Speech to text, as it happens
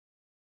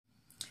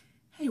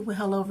Hey, well,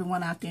 hello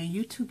everyone out there in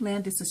YouTube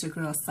land. This is your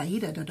girl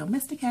Saida, the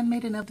domestic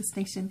handmaiden of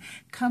distinction,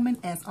 coming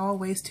as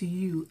always to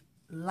you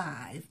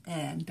live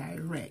and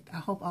direct. I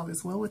hope all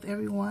is well with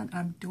everyone.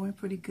 I'm doing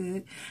pretty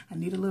good. I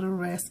need a little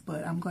rest,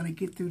 but I'm going to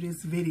get through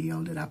this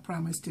video that I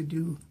promised to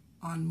do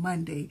on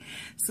Monday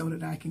so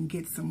that I can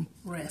get some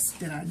rest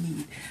that I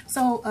need.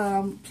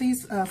 So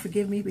please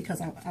forgive me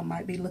because I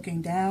might be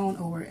looking down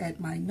or at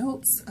my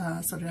notes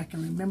so that I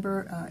can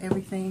remember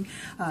everything.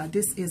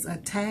 This is a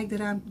tag that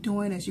I'm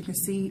doing. As you can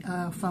see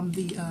from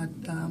the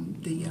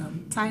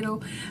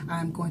title,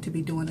 I'm going to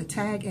be doing a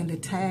tag, and the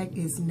tag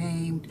is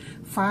named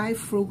 5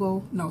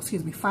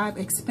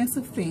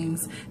 expensive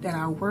things that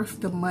are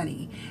worth the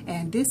money.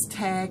 And this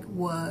tag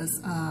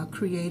was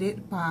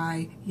created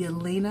by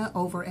Yelena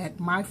over at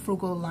My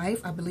Frugal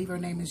Life. I believe her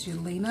name is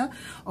Yelena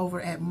over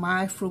at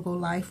My Frugal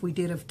Life. We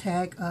did a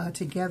tag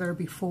together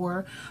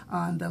before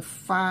on the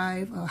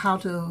 5 how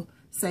to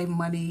save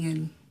money,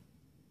 and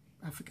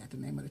I forgot the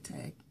name of the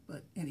tag,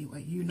 but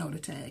anyway, you know the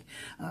tag.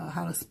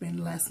 How to spend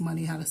less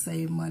money, how to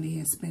save money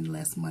and spend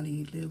less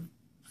money, live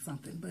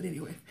something. But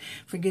anyway,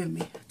 forgive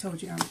me. I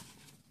told you I'm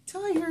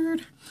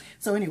tired.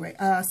 So anyway,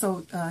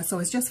 so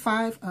it's just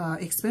 5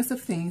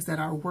 expensive things that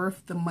are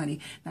worth the money.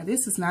 Now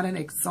this is not an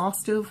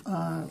exhaustive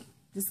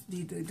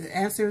the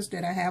answers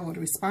that I have, or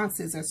the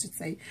responses I should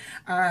say,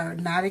 are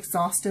not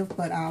exhaustive,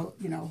 but I'll,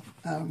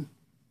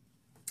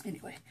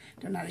 anyway,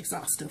 they're not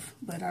exhaustive,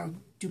 but I'll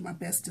do my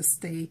best to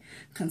stay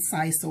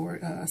concise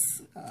or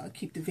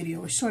keep the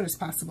video as short as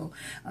possible.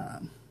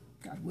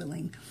 God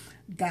willing,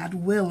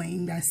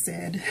 I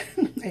said,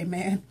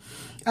 amen.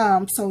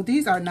 So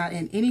these are not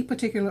in any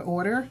particular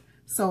order.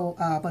 So,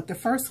 but the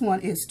first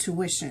one is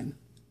tuition.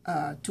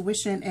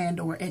 Tuition and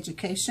or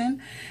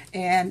education,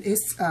 and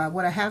it's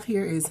what I have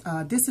here is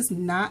this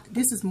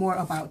is more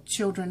about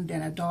children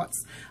than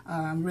adults.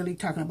 I'm really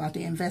talking about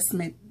the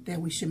investment that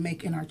we should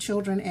make in our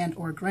children and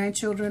or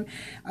grandchildren,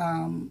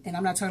 and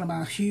I'm not talking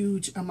about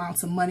huge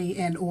amounts of money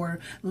and or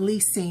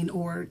leasing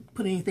or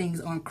putting things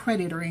on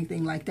credit or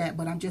anything like that,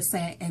 but I'm just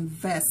saying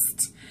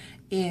invest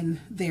in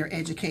their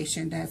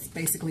education. That's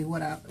basically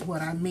what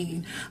I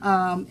mean.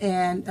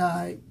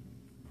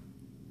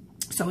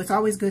 So it's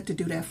always good to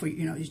do that for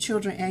your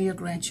children and your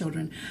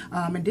grandchildren.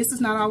 And this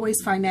is not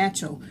always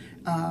financial.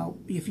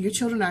 If your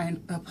children are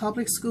in a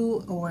public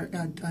school or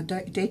a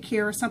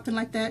daycare or something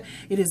like that,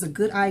 it is a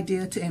good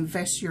idea to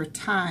invest your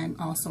time,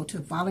 also to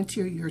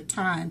volunteer your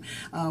time,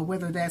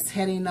 whether that's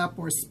heading up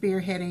or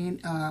spearheading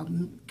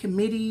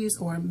committees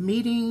or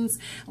meetings,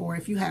 or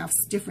if you have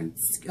different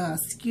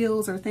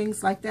skills or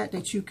things like that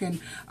that you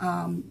can,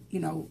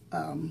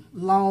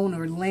 loan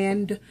or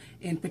lend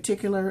in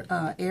particular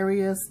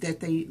areas that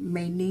they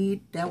may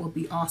need. That would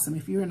be awesome.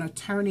 If you're an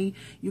attorney,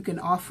 you can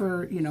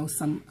offer,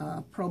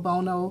 some pro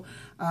bono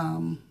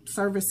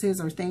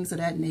services or things of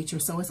that nature.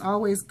 So it's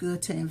always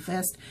good to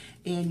invest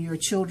in your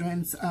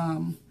children's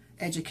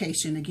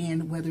education.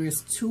 Again, whether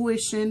it's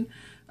tuition,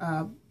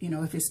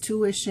 if it's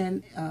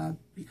tuition,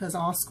 because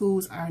all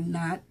schools are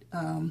not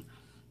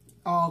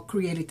all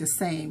created the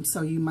same.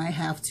 So you might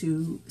have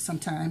to,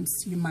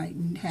 sometimes you might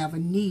have a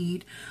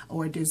need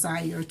or a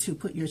desire to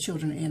put your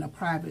children in a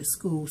private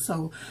school.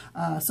 So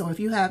so if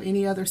you have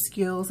any other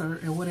skills or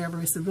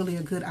whatever, it's really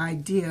a good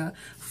idea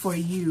for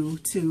you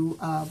to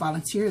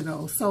volunteer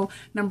those. So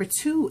number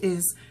 2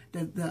 is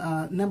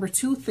the number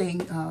 2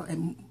 thing,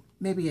 and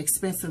maybe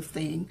expensive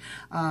thing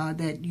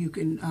that you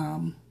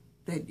can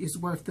that is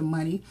worth the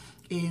money,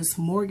 is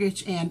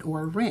mortgage and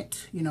or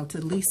rent. To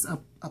lease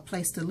a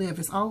place to live.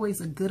 It's always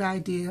a good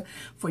idea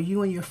for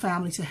you and your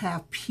family to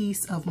have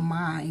peace of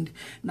mind,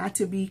 not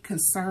to be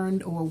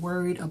concerned or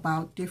worried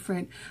about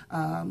different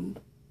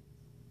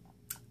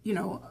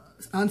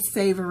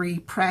unsavory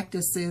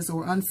practices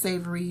or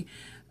unsavory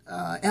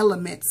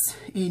elements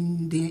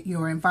in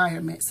your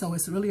environment. So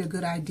it's really a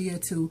good idea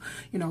to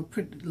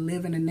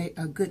live in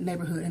a good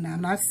neighborhood. And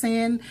I'm not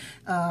saying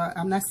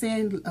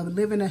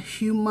live in a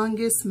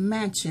humongous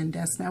mansion.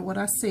 That's not what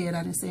I said.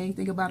 I didn't say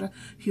anything about a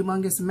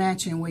humongous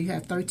mansion where you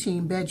have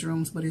 13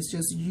 bedrooms, but it's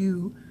just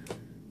you,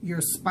 your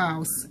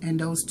spouse, and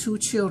those 2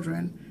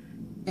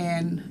 children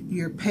and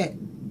your pet,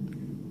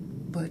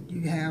 but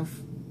you have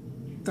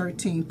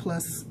 13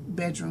 plus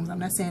bedrooms. I'm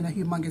not saying a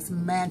humongous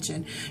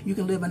mansion. You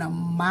can live in a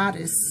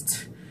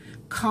modest,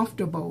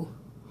 comfortable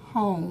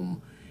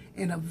home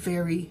in a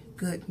very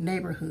good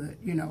neighborhood,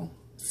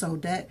 So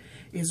that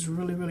is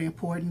really, really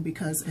important,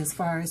 because as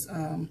far as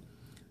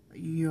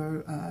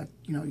your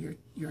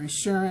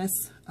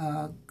insurance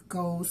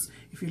goes,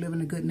 if you live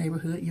in a good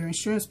neighborhood, your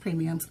insurance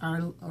premiums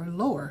are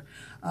lower,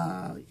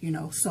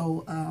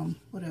 So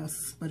what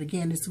else? But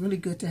again, it's really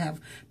good to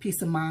have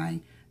peace of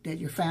mind that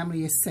your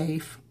family is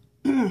safe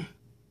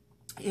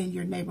in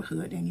your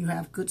neighborhood, and you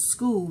have good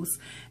schools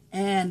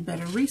and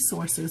better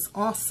resources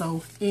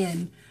also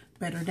in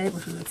better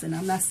neighborhoods. And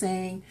I'm not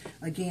saying,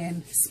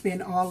 again,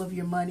 spend all of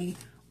your money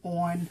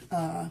on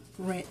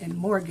rent and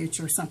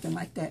mortgage or something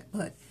like that,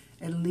 but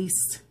at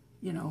least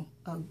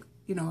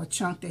a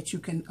chunk that you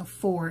can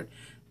afford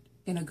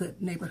in a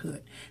good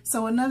neighborhood.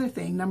 So another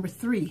thing, number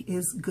 3,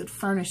 is good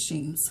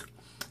furnishings.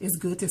 it's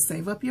good to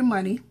save up your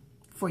money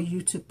for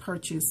you to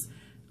purchase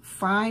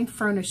fine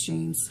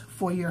furnishings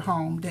for your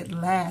home that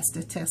last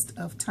the test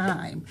of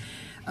time.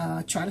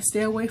 Try to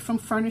stay away from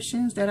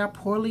furnishings that are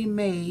poorly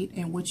made,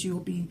 in which you'll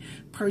be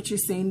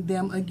purchasing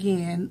them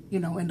again, you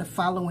know, in the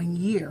following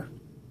year.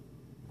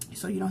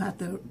 So you don't have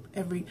to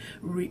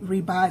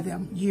rebuy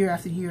them year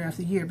after year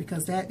after year,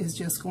 because that is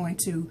just going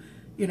to,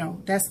 you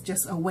know, that's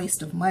just a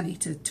waste of money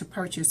to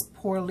purchase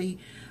poorly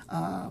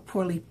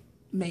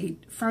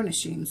made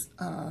furnishings,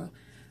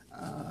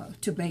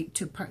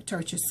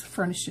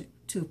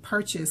 to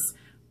purchase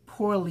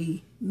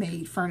poorly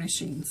made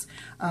furnishings.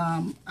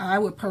 I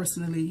would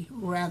personally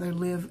rather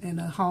live in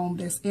a home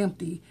that's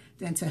empty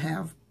than to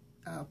have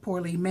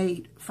poorly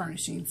made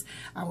furnishings.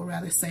 I would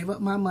rather save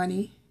up my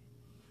money,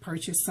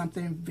 purchase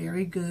something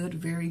very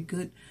good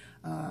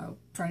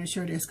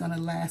furniture that's going to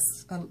last,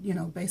 you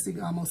know,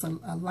 basically almost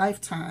a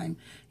lifetime.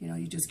 You know,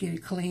 you just get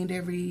it cleaned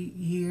every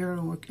year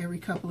or every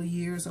couple of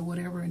years or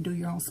whatever, and do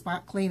your own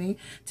spot cleaning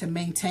to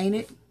maintain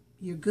it.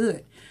 You're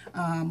good.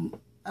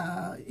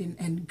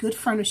 And good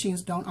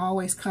furnishings don't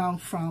always come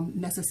from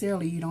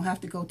necessarily, you don't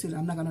have to go to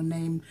I'm not going to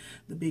name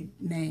the big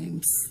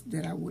names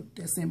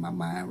that's in my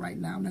mind right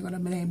now. I'm not going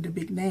to name the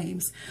big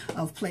names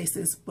of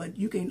places, but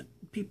you can,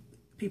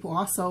 people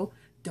also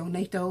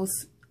donate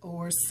those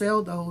or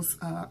sell those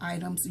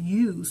items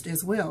used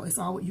as well. It's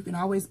all, you can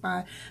always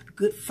buy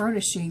good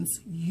furnishings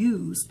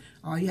used.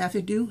 All you have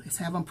to do is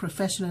have them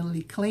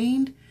professionally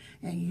cleaned,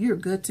 and you're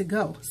good to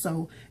go.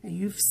 So, and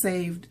you've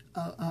saved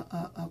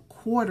a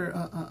quarter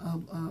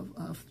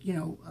of you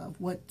know, of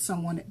what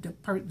someone, the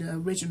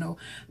original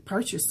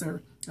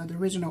purchaser or the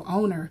original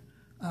owner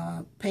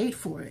paid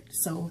for it.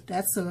 So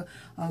that's a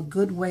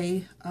good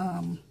way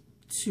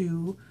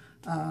to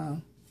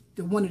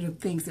one of the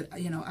things that,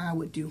 you know, I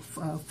would do,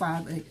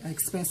 5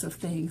 expensive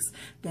things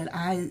that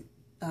I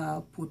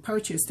would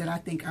purchase that I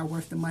think are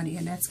worth the money,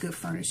 and that's good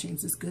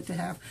furnishings. It's good to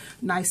have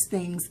nice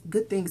things,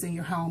 good things in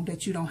your home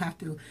that you don't have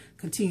to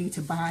continue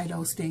to buy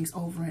those things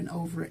over and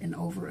over and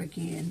over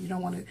again. You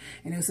don't want to,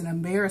 and it's an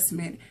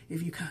embarrassment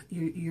if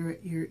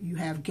you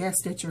have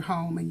guests at your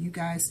home and you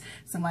guys,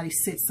 somebody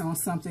sits on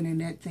something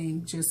and that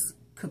thing just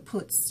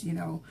kaputs, you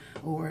know,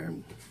 or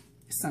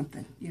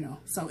something, you know.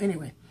 So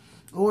anyway,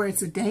 or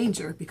it's a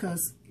danger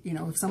because, you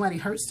know, if somebody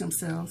hurts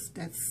themselves,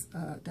 that's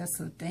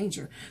a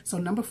danger. So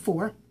number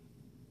 4,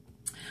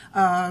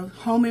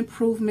 home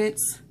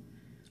improvements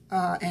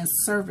and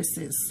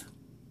services.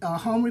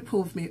 Home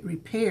improvement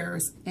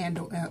repairs and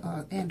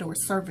or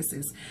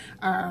services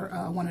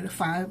are one of the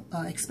 5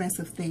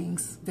 expensive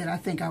things that I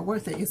think are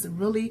worth it. It's a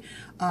really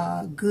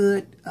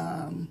good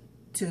and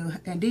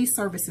these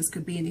services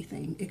could be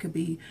anything. It could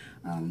be,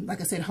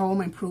 like I said,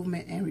 home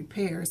improvement and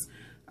repairs.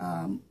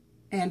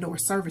 And or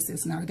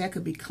services. Now that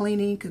could be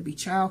cleaning, could be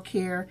child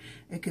care,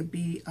 it could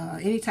be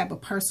any type of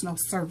personal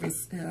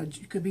service,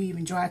 it could be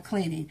even dry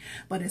cleaning.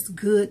 But it's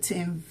good to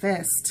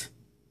invest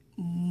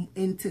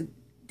into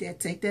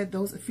that, take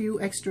those a few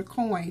extra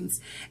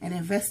coins and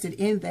invest it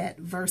in that,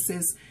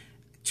 versus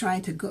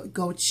trying to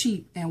go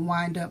cheap and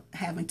wind up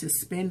having to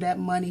spend that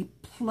money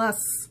plus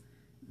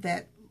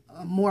that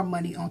more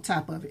money on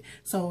top of it.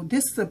 So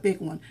this is a big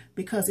one,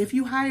 because if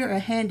you hire a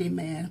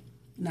handyman,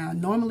 now,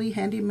 normally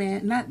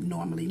handyman, not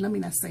normally, let me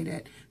not say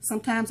that.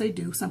 Sometimes they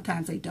do,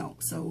 sometimes they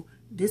don't. So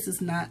this is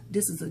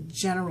a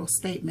general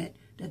statement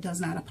that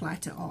does not apply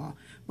to all.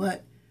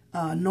 But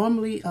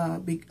normally,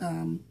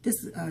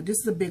 this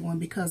is a big one,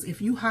 because if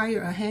you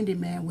hire a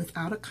handyman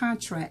without a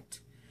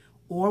contract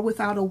or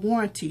without a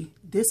warranty,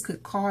 this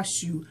could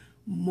cost you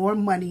more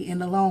money in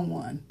the long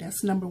run.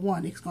 That's number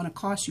 1. It's going to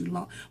cost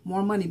you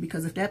more money,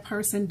 because if that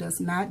person does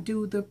not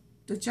do the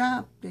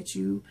job that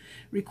you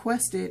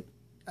requested,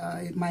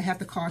 it might have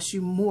to cost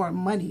you more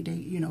money.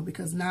 You know,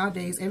 because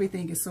nowadays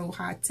everything is so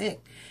high tech.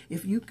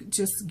 If you could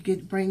just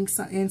bring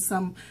in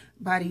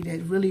somebody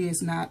that really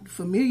is not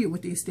familiar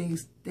with these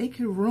things, they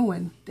could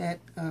ruin that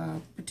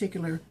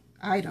particular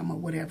item or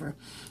whatever.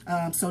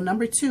 So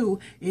number 2,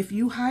 if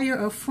you hire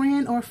a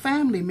friend or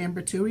family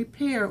member to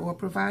repair or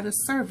provide a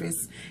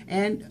service,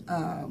 and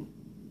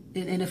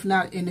if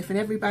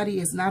everybody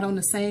is not on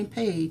the same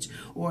page,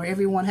 or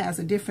everyone has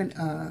a different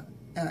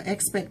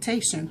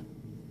expectation,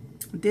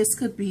 this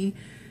could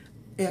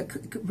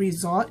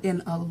result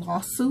in a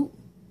lawsuit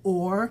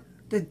or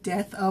the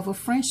death of a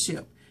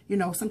friendship. You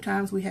know,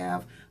 sometimes we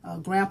have a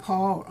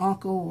grandpa or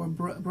uncle or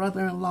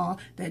brother-in-law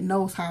that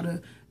knows how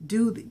to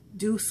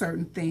do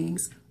certain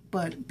things,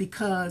 but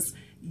because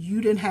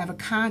you didn't have a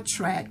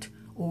contract,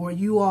 or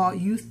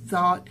you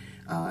thought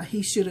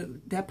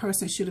that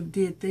person should have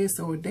did this,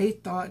 or they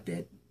thought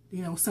that,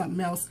 you know,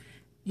 something else.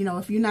 You know,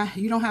 if you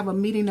don't have a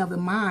meeting of the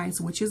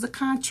minds, which is a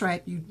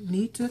contract, you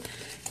need to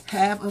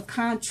have a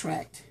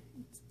contract,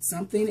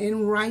 something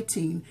in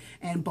writing,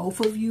 and both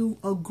of you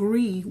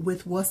agree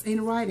with what's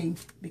in writing,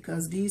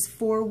 because these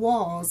 4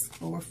 walls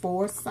or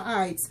 4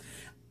 sides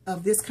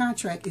of this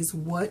contract is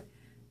what,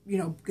 you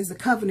know, is a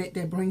covenant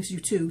that brings you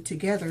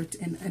together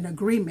in an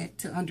agreement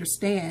to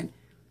understand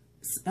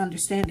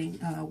understanding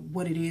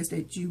what it is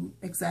that you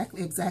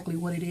exactly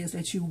what it is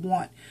that you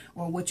want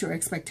or what your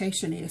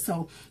expectation is.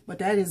 So, but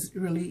that is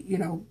really, you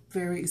know,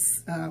 very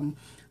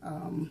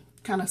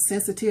kind of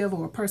sensitive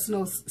or a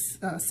personal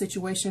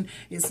situation.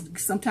 Is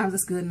sometimes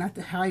it's good not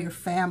to hire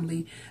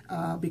family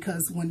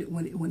because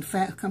when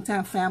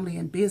sometimes family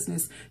and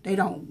business, they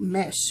don't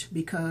mesh,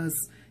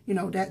 because you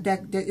know that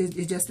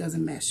it just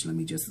doesn't mesh. Let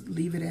me just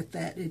leave it at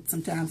that.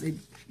 Sometimes it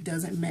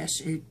doesn't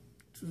mesh. It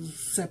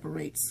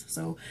separates.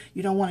 So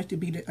you don't want it to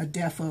be a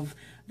death of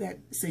that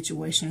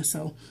situation.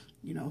 So,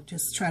 you know,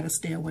 just try to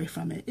stay away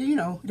from it. You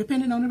know,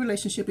 depending on the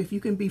relationship, if you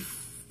can be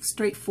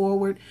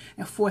straightforward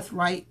and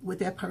forthright with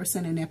that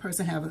person, and that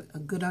person have a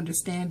good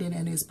understanding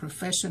and is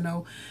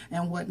professional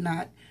and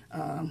whatnot,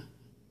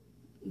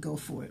 go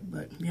for it.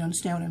 But you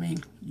understand what I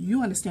mean?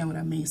 You understand what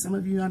I mean. Some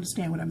of you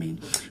understand what I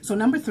mean. So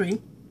number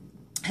 3,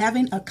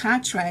 having a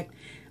contract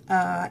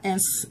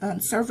and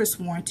service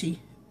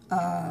warranty,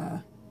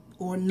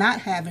 or not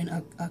having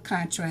a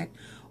contract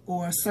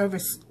or a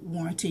service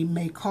warranty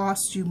may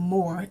cost you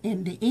more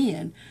in the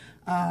end.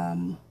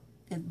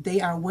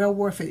 They are well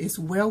worth it. It's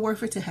well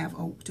worth it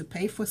to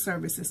pay for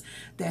services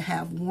that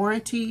have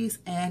warranties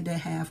and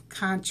that have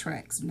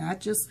contracts,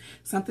 not just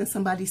something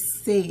somebody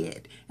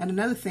said. And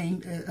another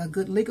thing, a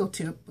good legal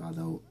tip,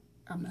 although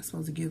I'm not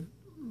supposed to give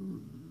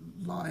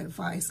law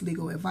advice,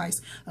 legal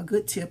advice, a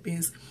good tip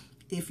is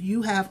if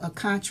you have a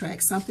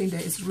contract, something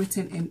that is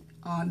written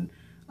on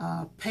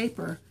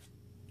paper,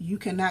 you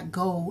cannot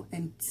go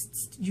and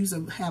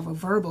have a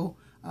verbal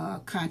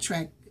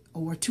contract,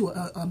 or to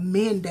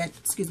amend that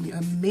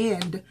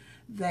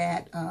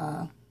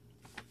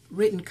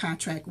written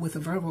contract with a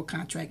verbal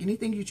contract.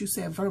 Anything that you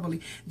said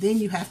verbally, then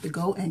you have to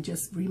go and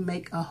just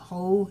remake a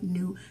whole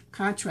new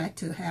contract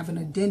to have an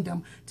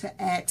addendum to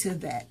add to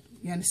that.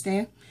 You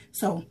understand?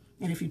 So,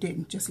 and if you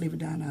didn't, just leave it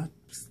down. I'll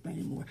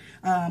explain more.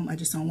 I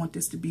just don't want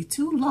this to be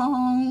too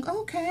long.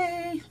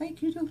 Okay,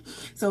 thank you.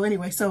 So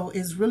anyway, so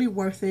it's really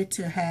worth it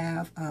to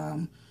have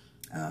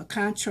a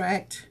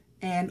contract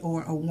and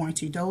or a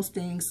warranty. Those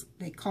things,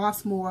 they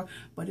cost more,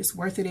 but it's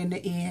worth it in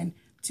the end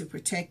to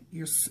protect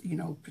your, you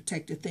know,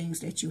 protect the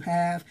things that you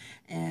have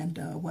and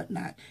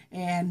whatnot.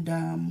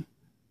 And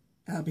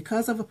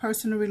because of a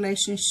personal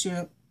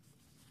relationship,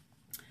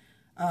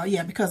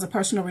 because of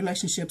personal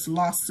relationships,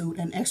 lawsuit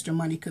and extra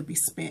money could be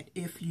spent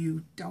if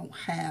you don't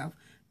have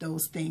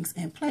those things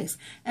in place.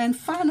 And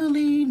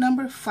finally,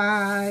 number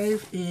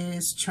 5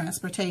 is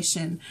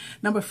transportation.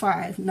 Number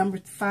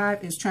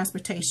five is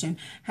transportation.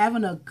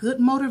 Having a good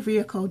motor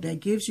vehicle that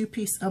gives you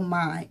peace of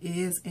mind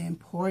is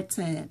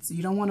important.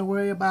 You don't want to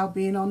worry about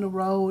being on the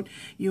road,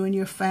 you and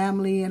your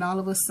family, and all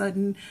of a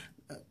sudden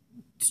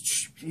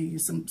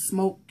some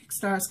smoke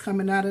starts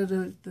coming out of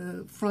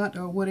the front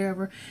or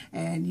whatever,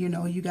 and you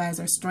know you guys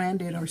are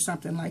stranded or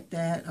something like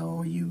that,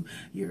 or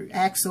your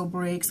axle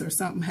breaks or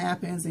something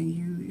happens and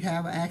you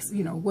have an accident,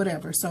 you know,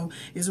 whatever. So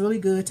it's really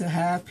good to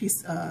have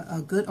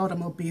a good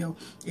automobile.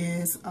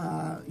 Is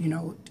you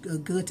know,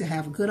 good to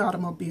have a good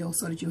automobile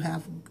so that you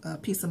have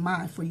peace of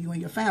mind for you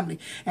and your family.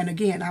 And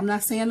again, I'm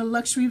not saying a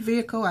luxury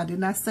vehicle. I did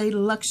not say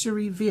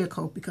luxury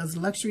vehicle, because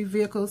luxury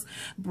vehicles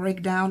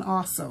break down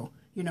also,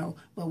 you know.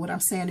 But what I'm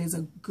saying is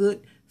a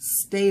good,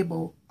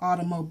 stable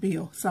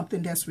automobile,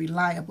 something that's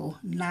reliable,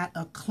 not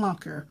a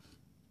clunker.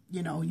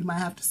 You know, you might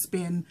have to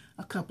spend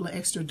a couple of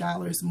extra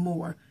dollars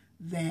more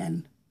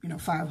than, you know,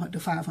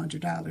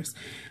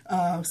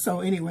 $500.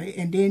 So anyway,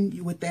 and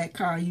then with that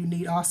car, you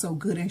need also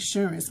good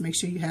insurance. Make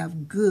sure you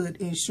have good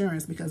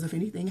insurance, because if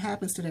anything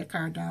happens to that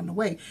car down the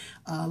way,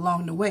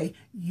 along the way,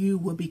 you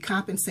will be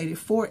compensated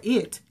for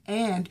it,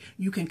 and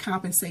you can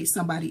compensate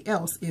somebody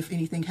else if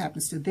anything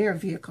happens to their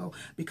vehicle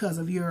because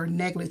of your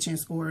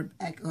negligence or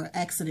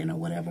accident or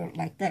whatever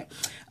like that.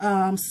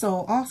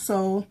 So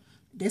also,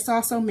 this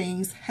also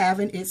means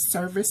having it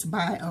serviced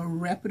by a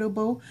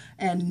reputable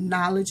and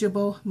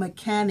knowledgeable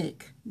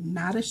mechanic,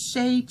 not a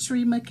shade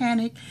tree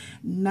mechanic,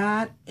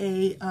 not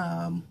a,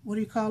 what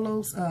do you call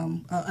those?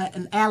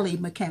 An alley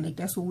mechanic.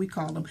 That's what we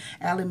call them.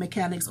 Alley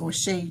mechanics or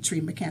shade tree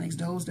mechanics.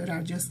 Those that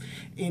are just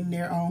in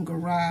their own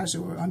garage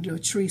or under a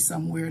tree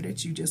somewhere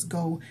that you just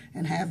go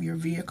and have your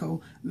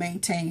vehicle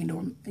maintained,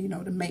 or, you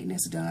know, the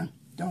maintenance done.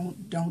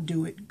 Don't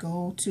do it.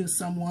 Go to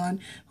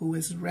someone who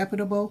is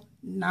reputable,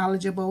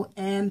 knowledgeable,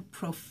 and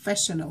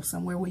professional.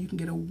 Somewhere where you can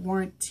get a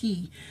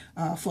warranty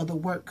for the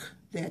work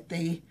that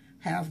they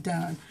have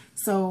done.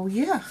 So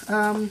yeah,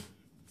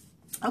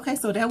 okay,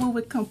 so that one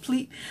would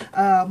complete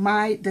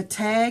the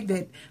tag,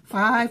 that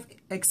 5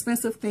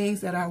 expensive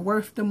things that are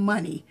worth the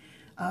money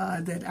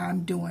that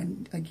I'm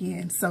doing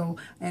again. So,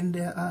 and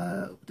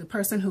the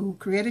person who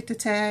created the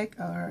tag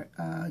or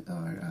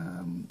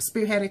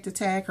spearheaded the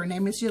tag, her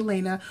name is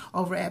Yelena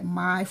over at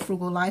My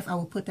Frugal Life. I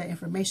will put that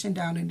information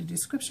down in the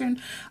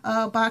description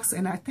box.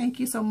 And I thank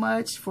you so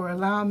much for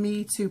allowing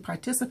me to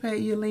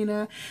participate,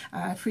 Yelena.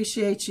 I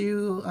appreciate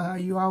you.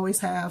 You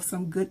always have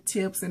some good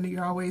tips, and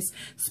you're always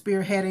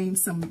spearheading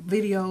some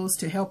videos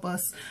to help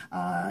us,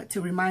 to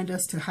remind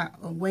us to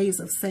ways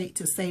of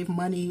to save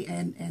money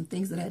and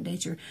things of that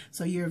nature.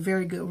 So you're a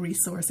very good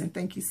resource, and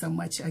thank you so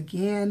much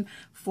again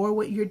for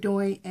what you're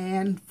doing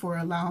and for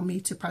allowing me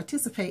to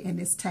participate in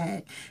this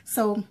tag.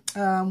 So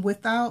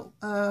without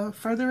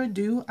further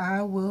ado,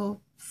 I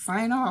will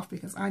sign off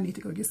because I need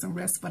to go get some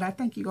rest. But I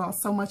thank you all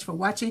so much for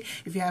watching.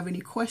 If you have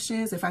any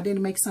questions, if I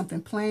didn't make something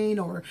plain,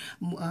 or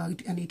I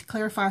need to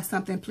clarify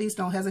something, please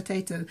don't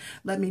hesitate to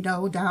let me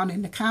know down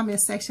in the comment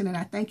section. And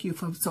I thank you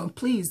for, so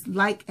please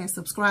like and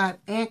subscribe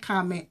and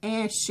comment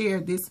and share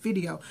this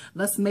video.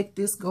 Let's make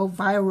this go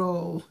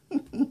viral.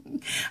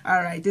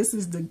 All right, this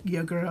is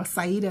your girl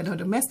Saida, the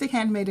domestic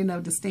handmaiden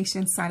of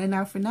distinction, signing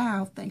out for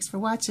now. Thanks for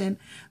watching.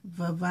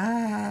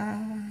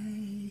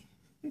 Bye-bye.